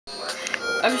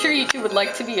I'm sure you two would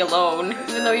like to be alone,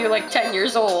 even though you're like 10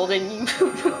 years old and you...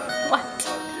 What?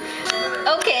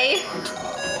 Okay.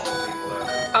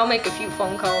 I'll make a few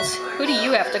phone calls. Who do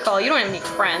you have to call? You don't have any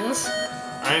friends.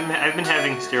 I've been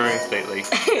having stirrings lately.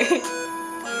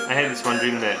 I had this one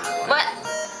dream that... What?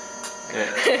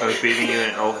 I was bathing you in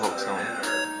an old folks home.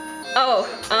 Oh,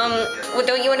 well,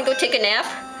 don't you want to go take a nap?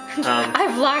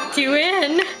 I've locked you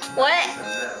in. What?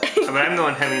 But I'm the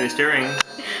one having the stirring.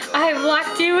 I've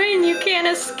locked you in. You can't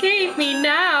escape me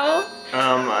now.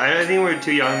 I think we're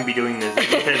too young to be doing this. I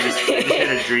just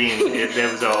had a dream.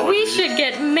 That was all. We should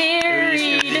get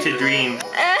married. It was just a dream.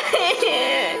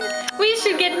 We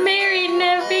should get married and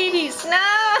have babies.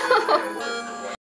 No.